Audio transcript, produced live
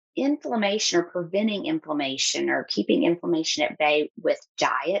inflammation or preventing inflammation or keeping inflammation at bay with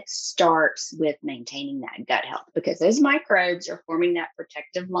diet starts with maintaining that gut health because those microbes are forming that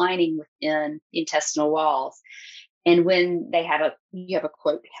protective lining within the intestinal walls. And when you have a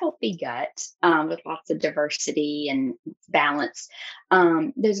quote, healthy gut with lots of diversity and balance,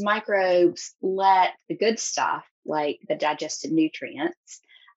 those microbes let the good stuff, like the digested nutrients,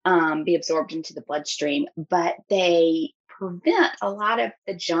 be absorbed into the bloodstream, but they prevent a lot of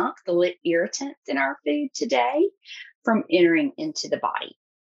the junk, the irritants in our food today from entering into the body.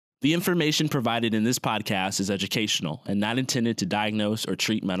 The information provided in this podcast is educational and not intended to diagnose or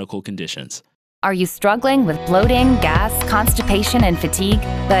treat medical conditions. Are you struggling with bloating, gas, constipation, and fatigue,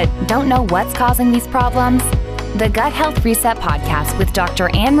 but don't know what's causing these problems? The Gut Health Reset podcast with Dr.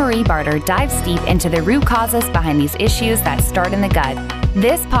 Anne-Marie Barter dives deep into the root causes behind these issues that start in the gut.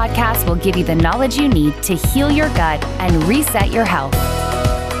 This podcast will give you the knowledge you need to heal your gut and reset your health.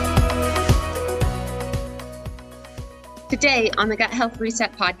 Today on the Gut Health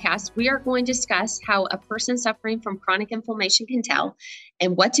Reset podcast, we are going to discuss how a person suffering from chronic inflammation can tell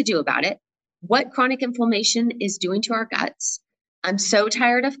and what to do about it, what chronic inflammation is doing to our guts. I'm so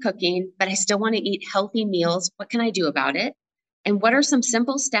tired of cooking, but I still want to eat healthy meals. What can I do about it? And what are some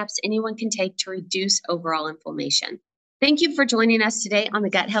simple steps anyone can take to reduce overall inflammation? Thank you for joining us today on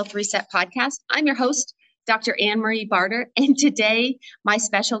the Gut Health Reset podcast. I'm your host, Dr. Anne-Marie Barter, and today my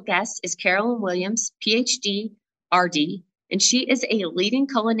special guest is Carolyn Williams, PhD, RD, and she is a leading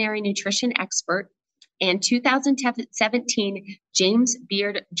culinary nutrition expert and 2017 James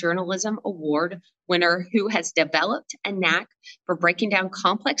Beard Journalism Award winner who has developed a knack for breaking down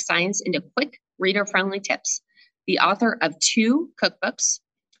complex science into quick, reader-friendly tips. The author of 2 cookbooks,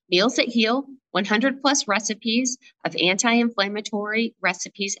 Meals That Heal, 100 plus recipes of anti-inflammatory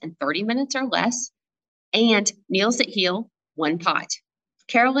recipes in 30 minutes or less, and Meals That Heal, One Pot.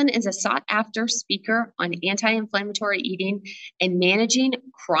 Carolyn is a sought-after speaker on anti-inflammatory eating and managing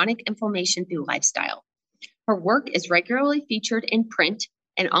chronic inflammation through lifestyle. Her work is regularly featured in print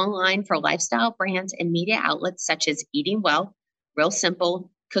and online for lifestyle brands and media outlets such as Eating Well, Real Simple,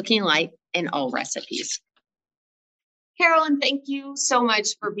 Cooking Light, and All Recipes. Carolyn, thank you so much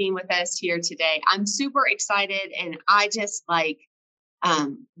for being with us here today. I'm super excited, and I just like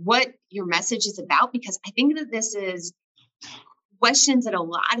what your message is about, because I think that this is questions that a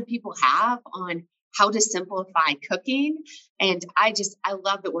lot of people have on how to simplify cooking. And I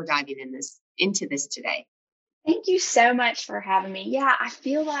love that we're diving into this today. Thank you so much for having me. Yeah, I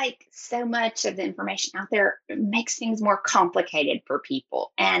feel like so much of the information out there makes things more complicated for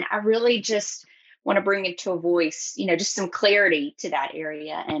people. And I really just want to bring it to a voice, just some clarity to that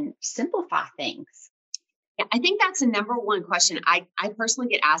area and simplify things. Yeah, I think that's the number one question I personally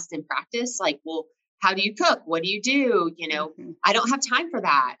get asked in practice. Like, well, how do you cook? What do you do? I don't have time for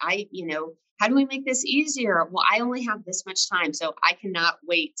that. How do we make this easier? Well, I only have this much time, so I cannot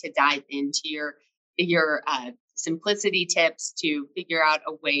wait to dive into your simplicity tips to figure out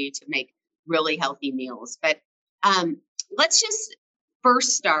a way to make really healthy meals. But let's just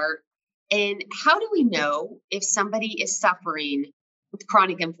first start. And how do we know if somebody is suffering with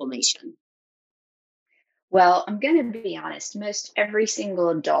chronic inflammation? Well, I'm going to be honest. Most every single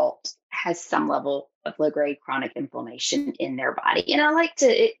adult has some level of low-grade chronic inflammation in their body. And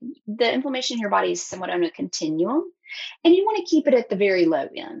the inflammation in your body is somewhat on a continuum, and you want to keep it at the very low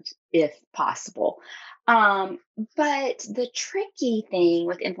end if possible. But the tricky thing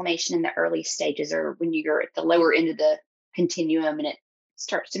with inflammation in the early stages, or when you're at the lower end of the continuum and it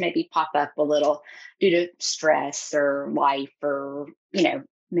starts to maybe pop up a little due to stress or life, or,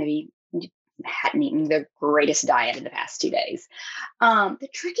 maybe you hadn't eaten the greatest diet in the past 2 days. The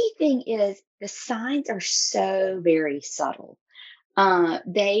tricky thing is the signs are so very subtle.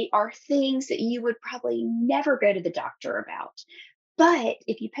 They are things that you would probably never go to the doctor about. But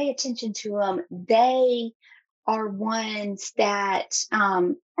if you pay attention to them, they are ones that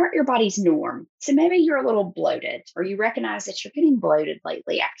aren't your body's norm. So maybe you're a little bloated, or you recognize that you're getting bloated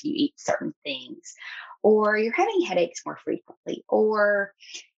lately after you eat certain things, or you're having headaches more frequently, or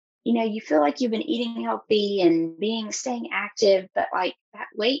you feel like you've been eating healthy and staying active, but like that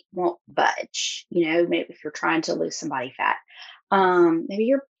weight won't budge. Maybe if you're trying to lose some body fat, maybe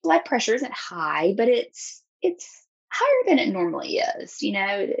your blood pressure isn't high, but it's higher than it normally is.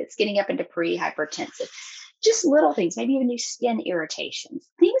 It's getting up into pre-hypertensive. Just little things, maybe even new skin irritations,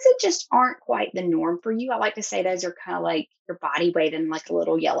 things that just aren't quite the norm for you. I like to say those are kind of like your body waving like a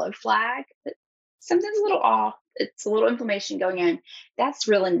little yellow flag. Something's a little off. It's a little inflammation going on. That's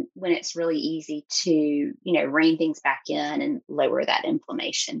really when it's really easy to, rein things back in and lower that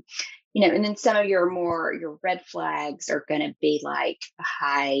inflammation. And then some of your red flags are going to be like a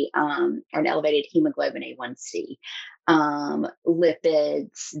high or an elevated hemoglobin A1C,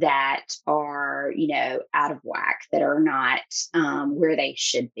 lipids that are, out of whack, that are not where they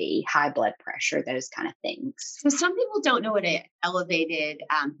should be, high blood pressure, those kind of things. So some people don't know what an elevated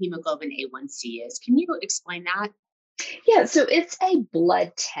hemoglobin A1C is. Can you explain that? Yeah, so it's a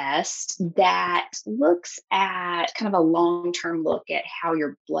blood test that looks at kind of a long-term look at how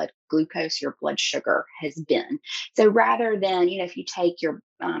your blood glucose, your blood sugar has been. So rather than, if you take your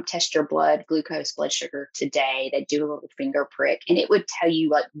test your blood glucose, blood sugar today, they do a little finger prick and it would tell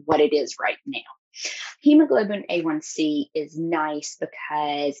you like what it is right now. Hemoglobin A1C is nice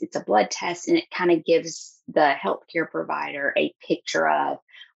because it's a blood test and it kind of gives the healthcare provider a picture of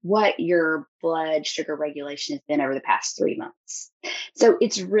what your blood sugar regulation has been over the past 3 months. So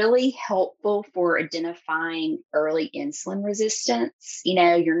it's really helpful for identifying early insulin resistance.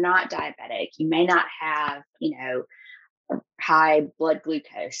 You're not diabetic. You may not have, high blood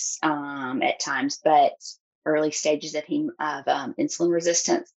glucose at times, but early stages of insulin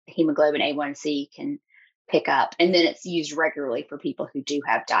resistance, hemoglobin A1C can pick up. And then it's used regularly for people who do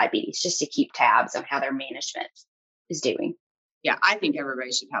have diabetes, just to keep tabs on how their management is doing. Yeah, I think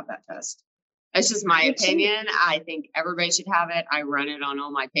everybody should have that test. That's just my opinion. I think everybody should have it. I run it on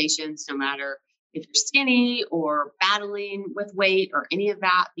all my patients, no matter if you're skinny or battling with weight or any of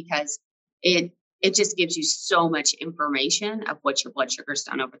that, because it just gives you so much information of what your blood sugar's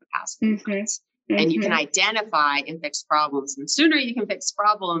done over the past few months. And you can identify and fix problems. And the sooner you can fix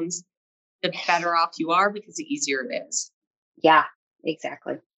problems, the better off you are, because the easier it is. Yeah,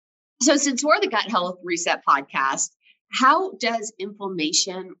 exactly. So since we're the Gut Health Reset podcast, how does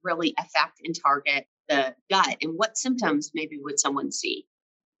inflammation really affect and target the gut, and what symptoms maybe would someone see?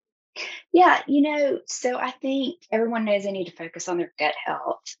 Yeah, so I think everyone knows they need to focus on their gut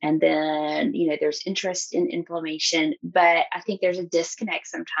health. And then, there's interest in inflammation, but I think there's a disconnect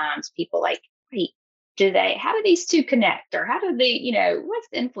sometimes. People like, wait, how do these two connect? Or how do they, what's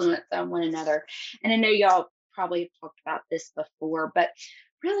the influence on one another? And I know y'all probably talked about this before, but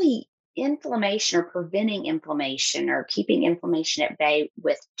really, inflammation or preventing inflammation or keeping inflammation at bay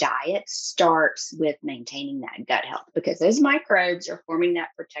with diet starts with maintaining that gut health, because those microbes are forming that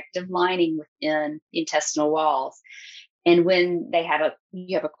protective lining within the intestinal walls. And when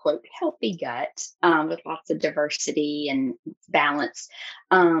you have a quote, healthy gut with lots of diversity and balance,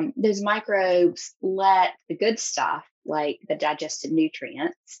 those microbes let the good stuff, like the digested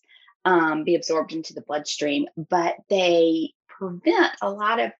nutrients, be absorbed into the bloodstream, but they prevent a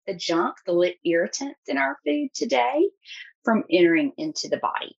lot of the junk, the irritants in our food today from entering into the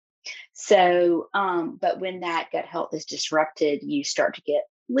body. So, but when that gut health is disrupted, you start to get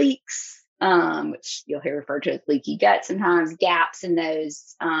leaks, which you'll hear referred to as leaky gut sometimes, gaps in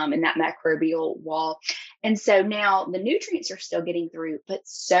those, in that microbial wall. And so now the nutrients are still getting through, but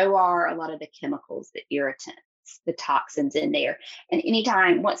so are a lot of the chemicals, the irritants, the toxins in there. And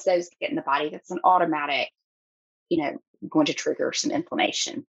once those get in the body, that's an automatic, going to trigger some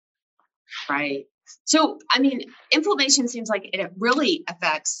inflammation. Right. So, inflammation seems like it really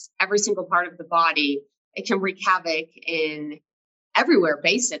affects every single part of the body. It can wreak havoc in everywhere,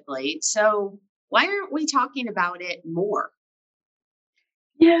 basically. So why aren't we talking about it more?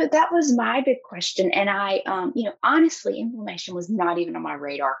 That was my big question. And I, honestly, inflammation was not even on my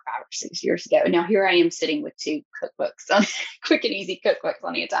radar 5 or 6 years ago. Now here I am sitting with 2 cookbooks on quick and easy cookbooks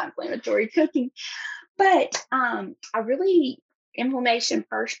on anti-inflammatory cooking. But inflammation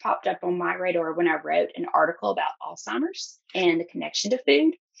first popped up on my radar when I wrote an article about Alzheimer's and the connection to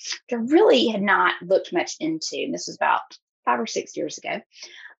food, which I really had not looked much into. And this was about 5 or 6 years ago.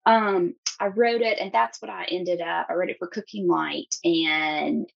 I wrote it, and that's what I wrote it for Cooking Light.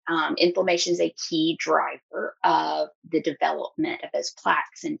 And inflammation is a key driver of the development of those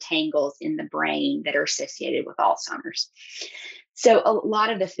plaques and tangles in the brain that are associated with Alzheimer's. So a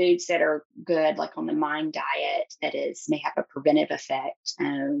lot of the foods that are good, like on the MIND diet, may have a preventive effect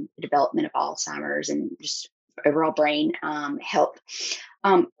on the development of Alzheimer's and just overall brain health.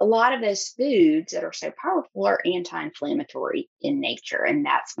 A lot of those foods that are so powerful are anti-inflammatory in nature, and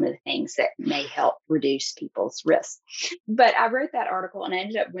that's one of the things that may help reduce people's risk. But I wrote that article, and I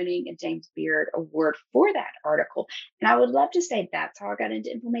ended up winning a James Beard Award for that article. And I would love to say that's how I got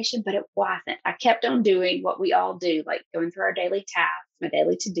into inflammation, but it wasn't. I kept on doing what we all do, like going through our daily tasks, my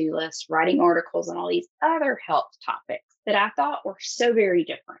daily to-do list, writing articles on all these other health topics that I thought were so very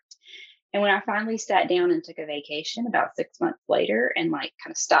different. And when I finally sat down and took a vacation about 6 months later and kind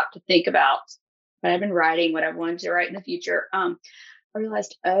of stopped to think about what I've been writing, what I wanted to write in the future, I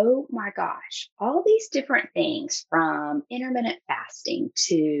realized, oh my gosh, all these different things from intermittent fasting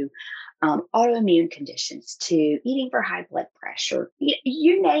to autoimmune conditions to eating for high blood pressure,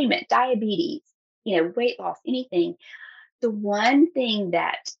 you name it, diabetes, weight loss, anything. The one thing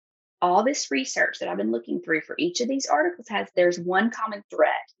that all this research that I've been looking through for each of these articles there's one common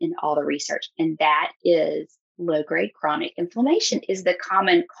thread in all the research, and that is low grade chronic inflammation is the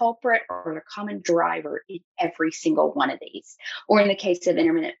common culprit or the common driver in every single one of these. Or in the case of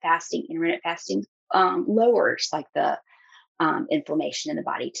intermittent fasting lowers like the inflammation in the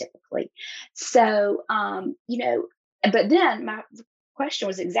body typically. So, but then my question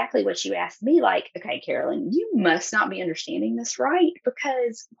was exactly what you asked me, like, okay, Carolyn, you must not be understanding this right,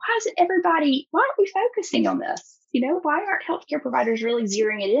 because why aren't we focusing on this? Why aren't healthcare providers really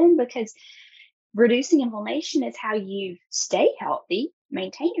zeroing it in? Because reducing inflammation is how you stay healthy,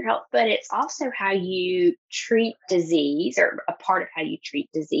 maintain your health, but it's also how you treat disease, or a part of how you treat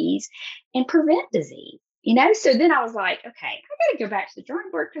disease and prevent disease. So then I was like, okay, I got to go back to the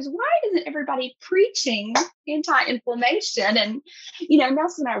drawing board, because why isn't everybody preaching anti-inflammation? And,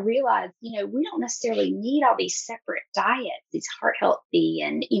 that's when I realized, we don't necessarily need all these separate diets, these heart healthy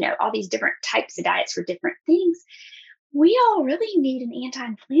and, all these different types of diets for different things. We all really need an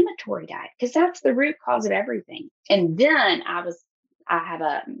anti-inflammatory diet, because that's the root cause of everything. And then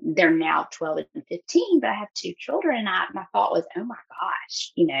they're now 12 and 15, but I have two children. And my thought was, oh my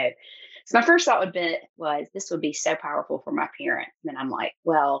gosh, so my first thought was this would be so powerful for my parents. And then I'm like,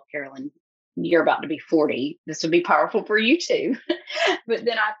 well, Carolyn, you're about to be 40. This would be powerful for you too. But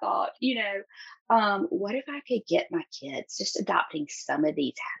then I thought, what if I could get my kids just adopting some of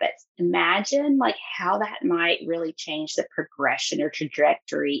these habits? Imagine like how that might really change the progression or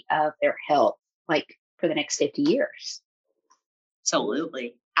trajectory of their health, like for the next 50 years.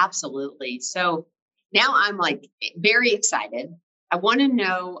 Absolutely. Absolutely. So now I'm like very excited. I want to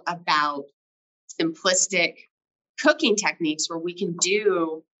know about simplistic cooking techniques where we can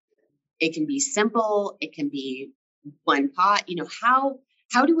it can be simple, it can be one pot,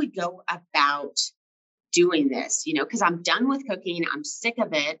 how do we go about doing this, because I'm done with cooking, I'm sick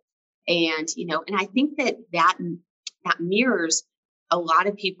of it. And, and I think that mirrors a lot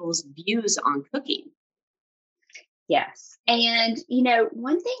of people's views on cooking. Yes. And,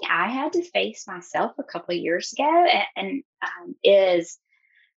 one thing I had to face myself a couple of years ago is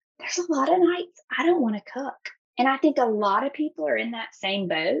there's a lot of nights I don't want to cook. And I think a lot of people are in that same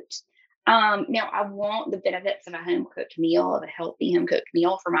boat. Now, I want the benefits of a home cooked meal, of a healthy home cooked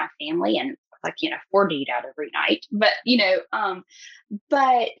meal for my family. And I can't afford to eat out every night. But,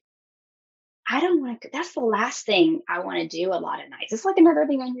 but I don't want to, that's the last thing I want to do a lot of nights. It's like another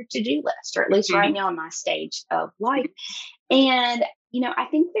thing on your to-do list, or at least right now in my stage of life. And, I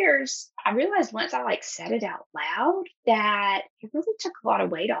think I realized once I said it out loud that it really took a lot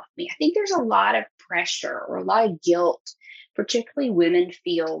of weight off me. I think there's a lot of pressure or a lot of guilt, particularly women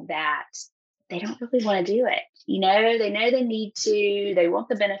feel that they don't really want to do it. They know they need to, they want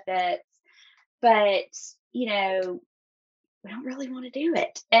the benefits, but, we don't really want to do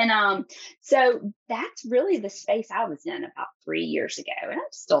it. And so that's really the space I was in about 3 years ago. And I'm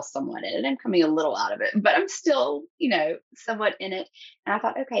still somewhat in it. I'm coming a little out of it, but I'm still, somewhat in it. And I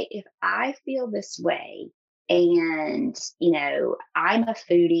thought, okay, if I feel this way and, I'm a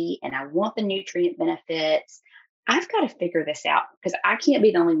foodie and I want the nutrient benefits, I've got to figure this out, because I can't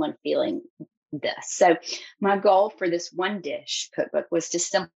be the only one feeling this. So my goal for this one dish cookbook was to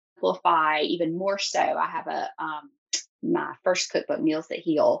simplify even more so. I have my first cookbook, Meals That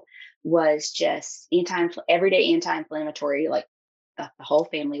Heal, was just everyday anti-inflammatory, like the whole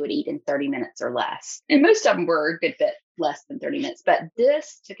family would eat in 30 minutes or less. And most of them were a good bit less than 30 minutes. But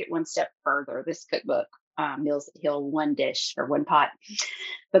this took it one step further, this cookbook, Meals That Heal, one dish or one pot,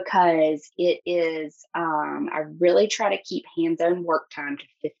 because it is, I really try to keep hands-on work time to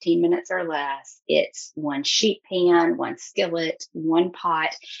 15 minutes or less. It's one sheet pan, one skillet, one pot.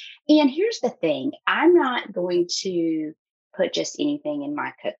 And here's the thing, I'm not going to put just anything in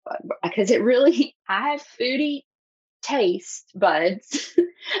my cookbook, because I have foodie taste buds,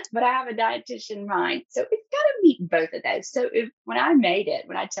 but I have a dietitian mind. So it's got to meet both of those. So when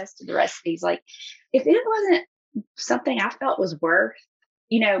I tested the recipes, if it wasn't something I felt was worth,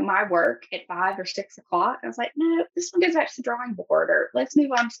 my work at 5 or 6 o'clock, I was like, no, this one goes back to the drawing board, or let's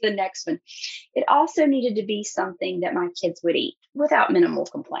move on to the next one. It also needed to be something that my kids would eat without minimal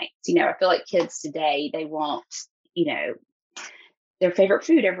complaints. I feel like kids today, they want, their favorite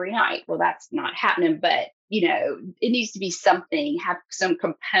food every night. Well, that's not happening, but it needs to be something, have some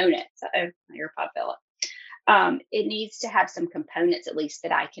components. Oh, my earpod fell up. It needs to have some components, at least,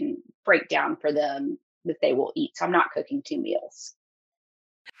 that I can break down for them that they will eat. So I'm not cooking 2 meals.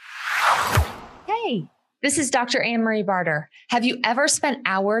 Hey, this is Dr. Anne Marie Barter. Have you ever spent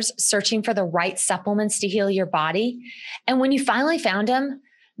hours searching for the right supplements to heal your body? And when you finally found them,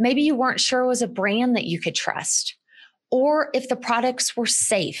 maybe you weren't sure it was a brand that you could trust, or if the products were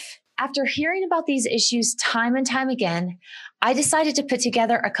safe. After hearing about these issues time and time again, I decided to put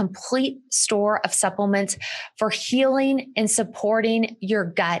together a complete store of supplements for healing and supporting your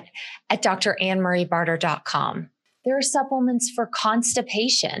gut at drannmariebarter.com. There are supplements for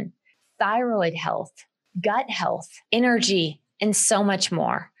constipation, thyroid health, gut health, energy, and so much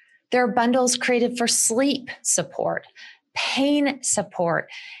more. There are bundles created for sleep support, pain support,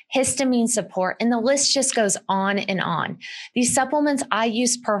 histamine support, and the list just goes on and on. These supplements I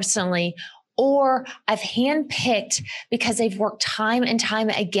use personally, or I've handpicked because they've worked time and time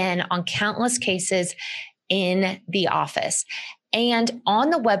again on countless cases in the office. And on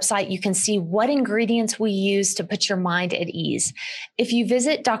the website, you can see what ingredients we use to put your mind at ease. If you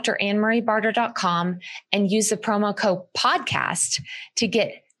visit drannmariebarter.com and use the promo code podcast to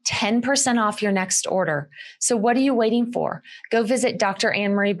get 10% off your next order. So what are you waiting for? Go visit Dr.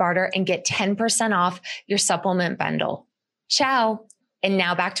 Anne Marie Barter and get 10% off your supplement bundle. Ciao. And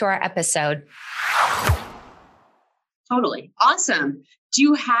now back to our episode. Totally. Awesome. Do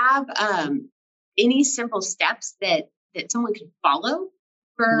you have any simple steps that someone could follow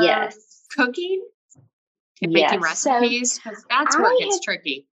for cooking and making recipes? Because that's where it gets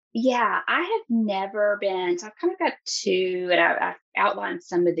tricky. Yeah, I have never been, so I've kind of got two, and I've outlined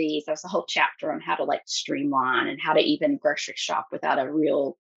some of these. There's a whole chapter on how to like streamline and how to even grocery shop without a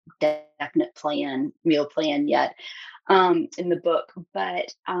real definite meal plan yet in the book.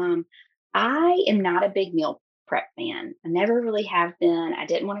 But I am not a big meal prep fan. I never really have been. I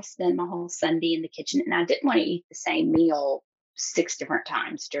didn't want to spend my whole Sunday in the kitchen, and I didn't want to eat the same meal 6 different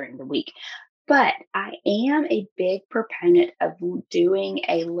times during the week. But I am a big proponent of doing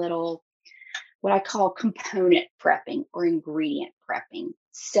a little, what I call component prepping or ingredient prepping.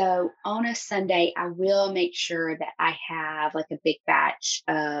 So on a Sunday, I will make sure that I have like a big batch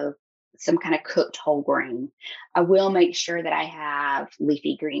of some kind of cooked whole grain. I will make sure that I have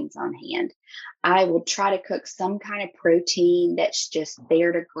leafy greens on hand. I will try to cook some kind of protein that's just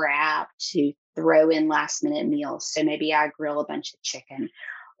there to grab to throw in last minute meals. So maybe I grill a bunch of chicken,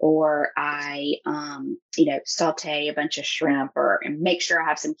 or I, saute a bunch of shrimp, and make sure I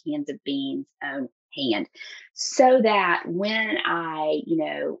have some cans of beans on hand, so that when I,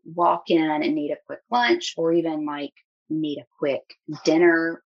 walk in and need a quick lunch, or even like need a quick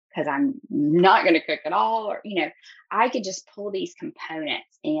dinner because I'm not going to cook at all, or, I could just pull these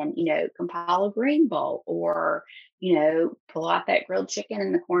components and, compile a green bowl, or, pull out that grilled chicken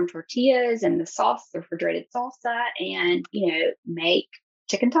and the corn tortillas and the sauce, the refrigerated salsa, and, make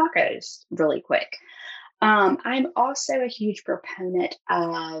chicken tacos really quick. I'm also a huge proponent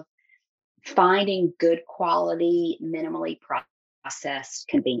of finding good quality, minimally processed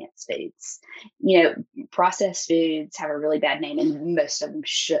convenience foods. Processed foods have a really bad name, and most of them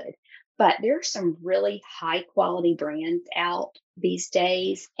should. But there are some really high quality brands out these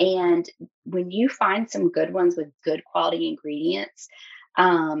days. And when you find some good ones with good quality ingredients,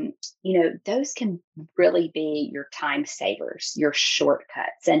 those can really be your time savers, your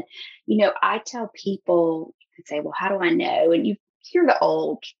shortcuts. And, I tell people, you say, well, how do I know? And you hear the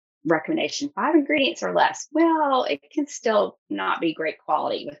old recommendation, 5 ingredients or less. Well, it can still not be great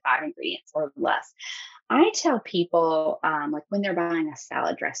quality with 5 ingredients or less. I tell people, like when they're buying a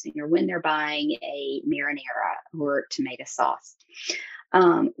salad dressing, or when they're buying a marinara or tomato sauce,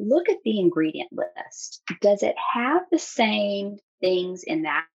 look at the ingredient list. Does it have the same things in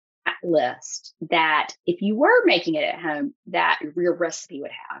that list that if you were making it at home, that your recipe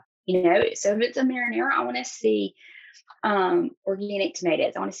would have? So if it's a marinara, I want to see organic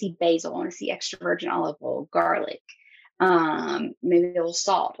tomatoes. I want to see basil. I want to see extra virgin olive oil, garlic, maybe a little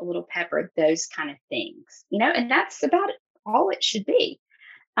salt, a little pepper, those kind of things, and that's about all it should be.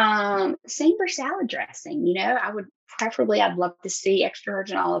 Same for salad dressing. I'd love to see extra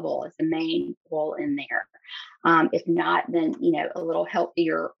virgin olive oil as the main oil in there. If not, then, a little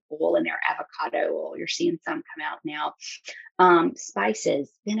healthier oil in there, avocado oil. You're seeing some come out now.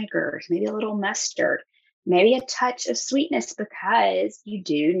 Spices, vinegars, maybe a little mustard, maybe a touch of sweetness, because you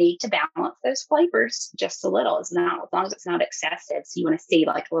do need to balance those flavors just a little. It's not, as long as it's not excessive. So you want to see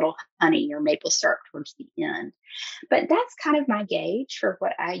like a little honey or maple syrup towards the end. But that's kind of my gauge for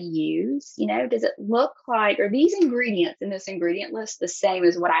what I use. Does it look like, are these ingredients in this ingredient list the same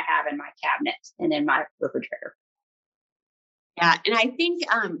as what I have in my cabinet and in my refrigerator? Yeah. And I think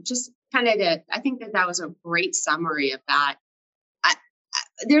I think that was a great summary of that.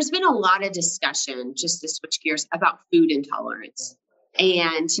 There's been a lot of discussion, just to switch gears, about food intolerance.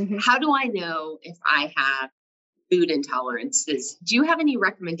 And how do I know if I have food intolerances? Do you have any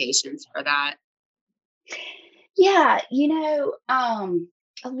recommendations for that? Yeah,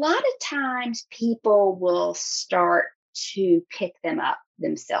 a lot of times people will start to pick them up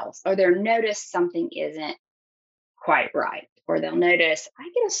themselves, or they'll notice something isn't quite right, or they'll notice I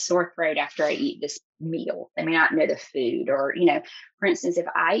get a sore throat after I eat this meal. They may not know the food, or, for instance, if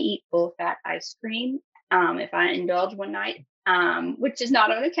I eat full fat ice cream, if I indulge one night, which is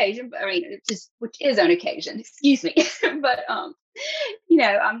not on occasion, but I mean, which is on occasion, excuse me. But,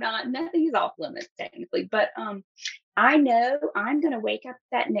 I'm not, nothing is off limits technically, but, I know I'm going to wake up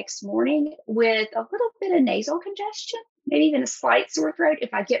that next morning with a little bit of nasal congestion, maybe even a slight sore throat.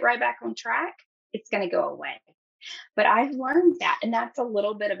 If I get right back on track, it's going to go away. But I've learned that, and that's a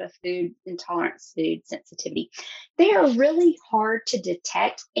little bit of a food intolerance, food sensitivity. They are really hard to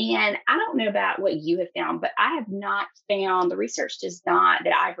detect. And I don't know about what you have found, but I have not found, the research that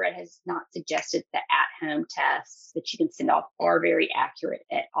I've read has not suggested that at-home tests that you can send off are very accurate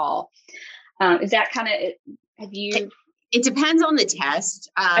at all. Is that kind of, have you? It depends on the test.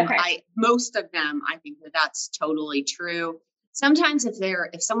 Okay. Most of them, I think that's totally true. Sometimes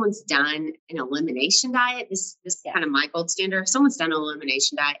if someone's done an elimination diet, this is kind of my gold standard. If someone's done an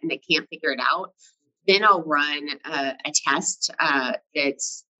elimination diet and they can't figure it out, then I'll run a test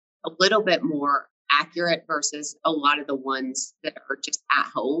that's a little bit more accurate versus a lot of the ones that are just at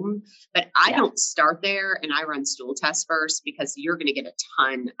home. But I don't start there, and I run stool tests first, because you're going to get a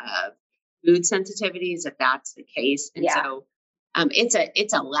ton of food sensitivities if that's the case. And so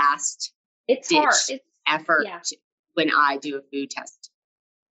it's a last ditch effort when I do a food test.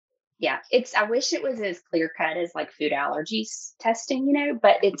 Yeah, I wish it was as clear cut as like food allergies testing,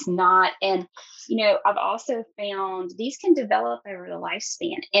 but it's not. And, I've also found these can develop over the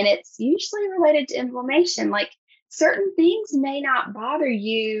lifespan, and it's usually related to inflammation. Like certain things may not bother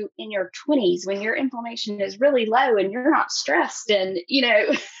you in your 20s when your inflammation is really low and you're not stressed, and,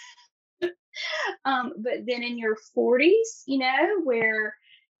 but then in your 40s, where,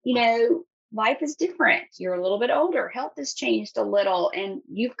 life is different. You're a little bit older. Health has changed a little, and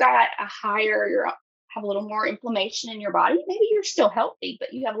you've got have a little more inflammation in your body. Maybe you're still healthy,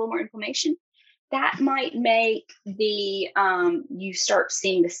 but you have a little more inflammation. That might make you start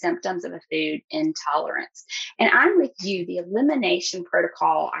seeing the symptoms of a food intolerance. And I'm with you. The elimination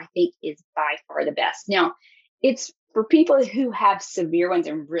protocol, I think, is by far the best. Now, it's for people who have severe ones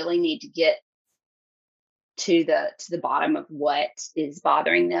and really need to get to the bottom of what is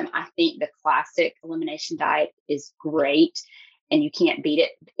bothering them. I think the classic elimination diet is great, and you can't beat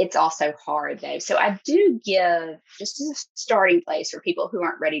it. It's also hard though. So I do give, just as a starting place for people who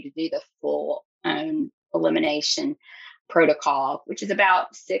aren't ready to do the full elimination protocol, which is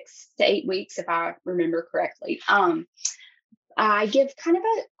about 6 to 8 weeks, if I remember correctly. I give kind of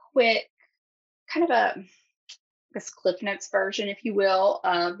a quick, Cliff Notes version, if you will,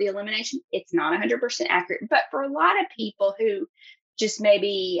 of the elimination. It's not 100% accurate, but for a lot of people who just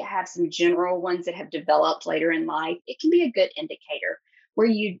maybe have some general ones that have developed later in life, it can be a good indicator where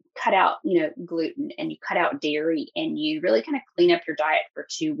you cut out, gluten, and you cut out dairy, and you really kind of clean up your diet for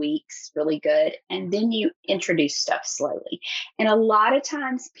 2 weeks, really good. And then you introduce stuff slowly. And a lot of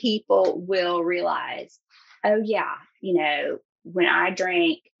times people will realize, oh yeah, when I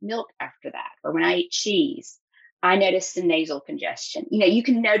drank milk after that, or when I ate cheese, I noticed some nasal congestion. You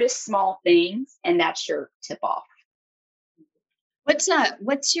can notice small things, and that's your tip off.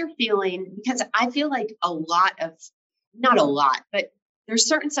 What's your feeling? Because I feel like not a lot, but there's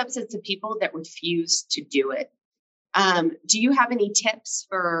certain subsets of people that refuse to do it. Do you have any tips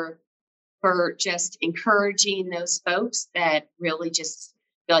for just encouraging those folks that really just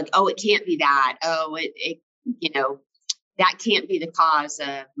feel like, oh, it can't be that. Oh, it that can't be the cause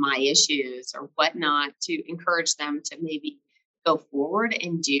of my issues or whatnot, to encourage them to maybe go forward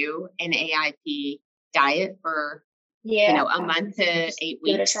and do an AIP diet for, a month to 8 weeks.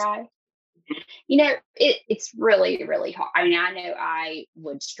 Give it a try. It's really, really hard. I mean, I know I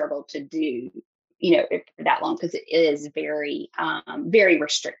would struggle to do, it for that long, because it is very, very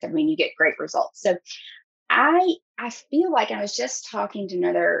restrictive. I mean, you get great results. So I feel like I was just talking to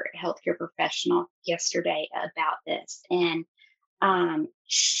another healthcare professional yesterday about this, and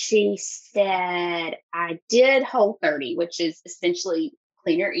she said, I did Whole30, which is essentially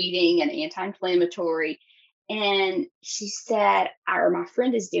cleaner eating and anti-inflammatory. And she said, my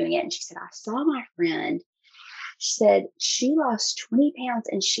friend is doing it. And she said, I saw my friend. She said she lost 20 pounds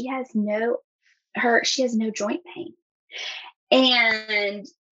and she has no joint pain. And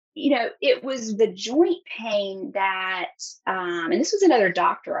it was the joint pain that, and this was another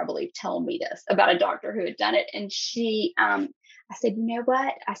doctor, I believe, telling me this about a doctor who had done it. And she, I I said, you know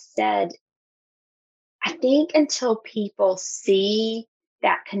what? I said, I think until people see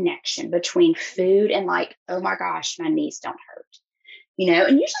that connection between food and like, oh my gosh, my knees don't hurt, and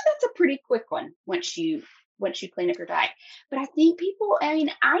usually that's a pretty quick one once you clean up your diet. But I think people, I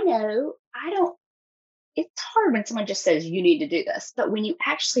know it's hard when someone just says you need to do this, but when you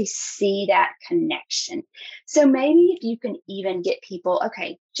actually see that connection. So maybe if you can even get people,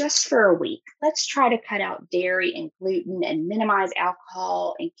 okay, just for a week, let's try to cut out dairy and gluten and minimize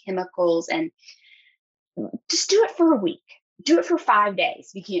alcohol and chemicals, and just do it for a week. Do it for 5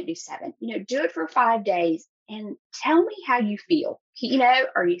 days. You can't do 7. Do it for 5 days and tell me how you feel.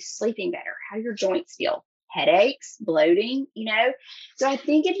 Are you sleeping better? How your joints feel? Headaches, bloating, So I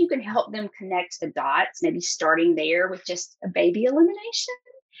think if you can help them connect the dots, maybe starting there with just a baby elimination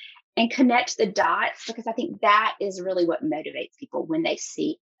and connect the dots, because I think that is really what motivates people when they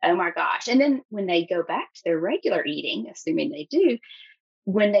see, oh my gosh. And then when they go back to their regular eating, assuming they do,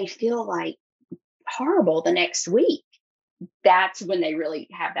 when they feel like horrible the next week, that's when they really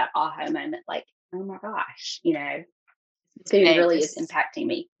have that aha moment, like, oh my gosh, food really is impacting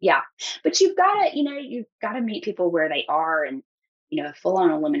me. Yeah. But you've got to meet people where they are. And, a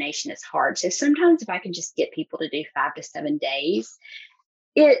full-on elimination is hard. So sometimes if I can just get people to do 5 to 7 days,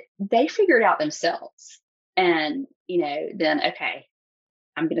 they figure it out themselves. And, then, okay,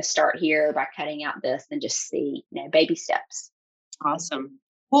 I'm going to start here by cutting out this and just see, baby steps. Awesome.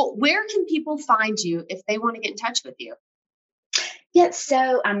 Well, where can people find you if they want to get in touch with you? Yeah,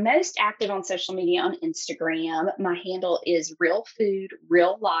 so I'm most active on social media on Instagram. My handle is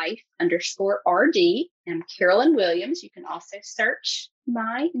realfoodreallife_RD. I'm Carolyn Williams. You can also search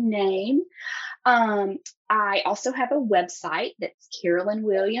my name. I also have a website that's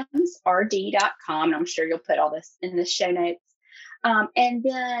carolynwilliamsrd.com. And I'm sure you'll put all this in the show notes. And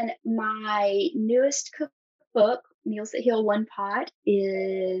then my newest cookbook, Meals That Heal One Pot,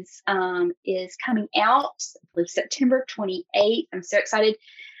 is coming out, I believe, September 28th. I'm so excited.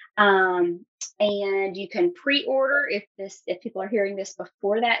 And you can pre-order if people are hearing this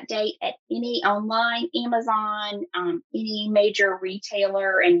before that date at any online, Amazon, any major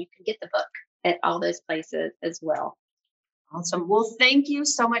retailer, and you can get the book at all those places as well. Awesome. Well, thank you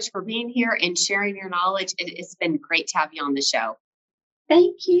so much for being here and sharing your knowledge. It's been great to have you on the show.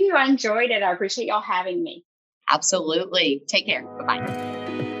 Thank you. I enjoyed it. I appreciate y'all having me. Absolutely. Take care. Bye-bye.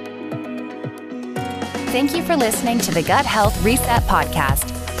 Thank you for listening to the Gut Health Reset Podcast.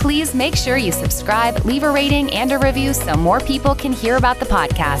 Please make sure you subscribe, leave a rating and a review so more people can hear about the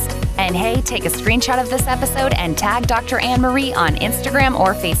podcast. And hey, take a screenshot of this episode and tag Dr. Anne Marie on Instagram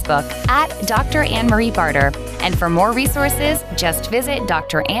or Facebook at Dr. Anne Marie Barter. And for more resources, just visit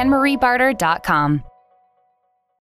drannmariebarter.com.